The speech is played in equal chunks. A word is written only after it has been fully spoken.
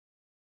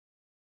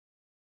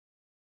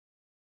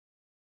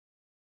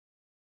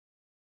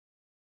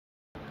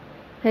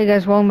Hey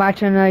guys, welcome back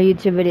to another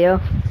YouTube video.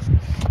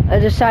 I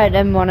decided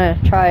I want to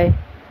try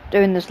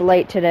doing this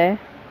late today,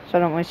 so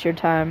I don't waste your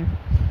time.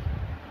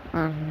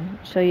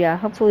 So yeah,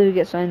 hopefully we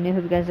get something new.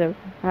 Hope you guys are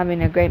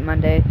having a great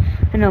Monday.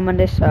 I know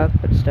Mondays suck,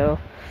 but still.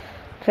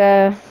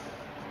 Okay,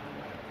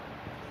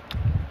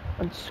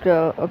 let's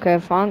go. Okay,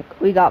 Funk.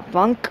 We got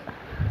Funk.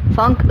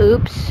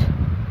 Oops.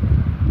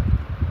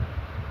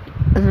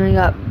 And then we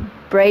got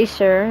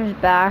Bracer is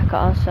back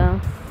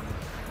also.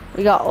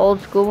 We got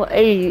Old School.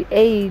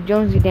 Hey,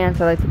 Jonesy Dance,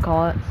 I like to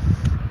call it.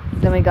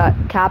 Then we got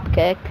Cap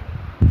Kick.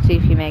 See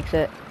if he makes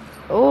it.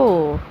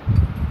 Oh,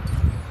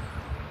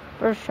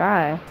 first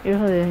try.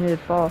 Usually he would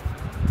fall.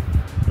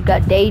 We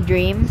got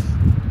Daydream.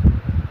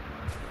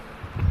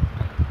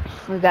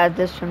 We got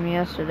this from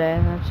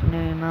yesterday. That's a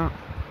new amount.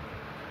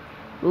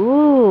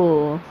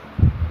 Ooh,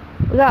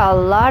 we got a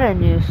lot of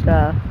new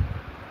stuff.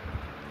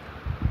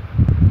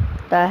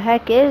 The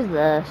heck is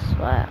this?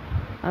 What?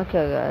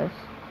 Okay, guys.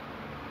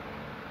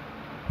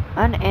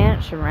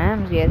 Unanswered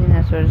Ramsey. I think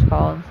that's what it's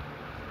called.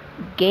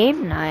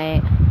 Game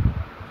night.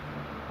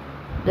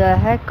 The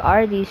heck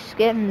are these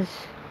skins?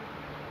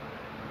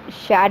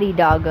 Shady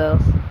Doggo.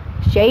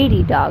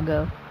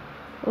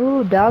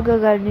 Ooh,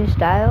 Doggo got a new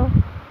style.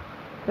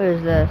 What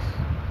is this?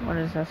 What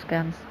is this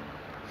skin?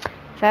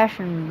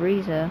 Fashion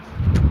Breeza.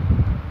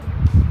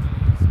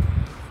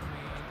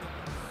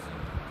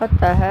 What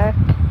the heck?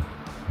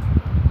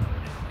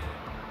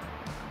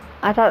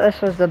 I thought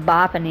this was the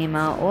bopping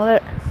emote.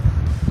 What?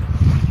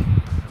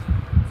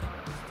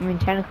 I mean,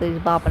 technically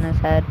he's bopping his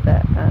head,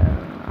 but I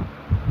don't know.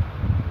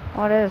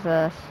 What is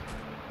this?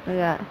 We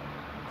got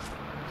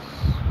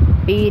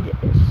Speed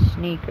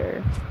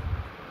Sneaker.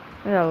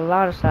 We got a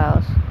lot of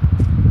styles.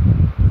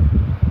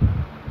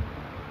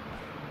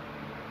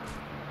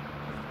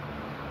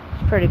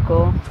 It's pretty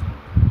cool.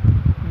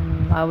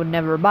 I would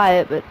never buy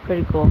it, but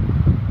pretty cool.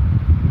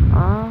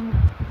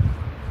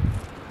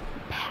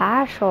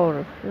 Patch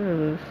holder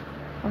shoes.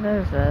 What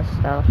is this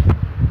stuff?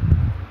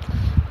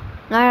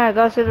 I gotta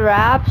go through the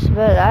wraps,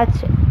 but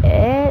that's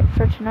it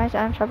for tonight's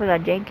Item Shop. We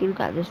got Janky. We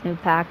got this new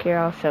pack here.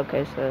 I'll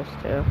showcase this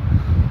too.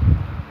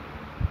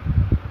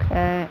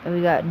 Okay,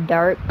 we got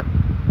Dark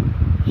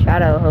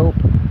Shadow Hope,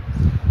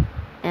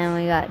 and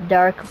we got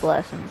Dark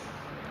Blessing,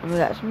 and we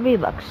got some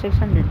V-Bucks,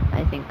 600,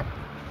 I think.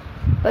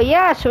 But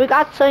yeah, so we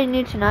got something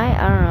new tonight.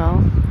 I don't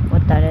know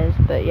what that is,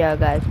 but yeah,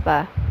 guys,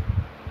 bye.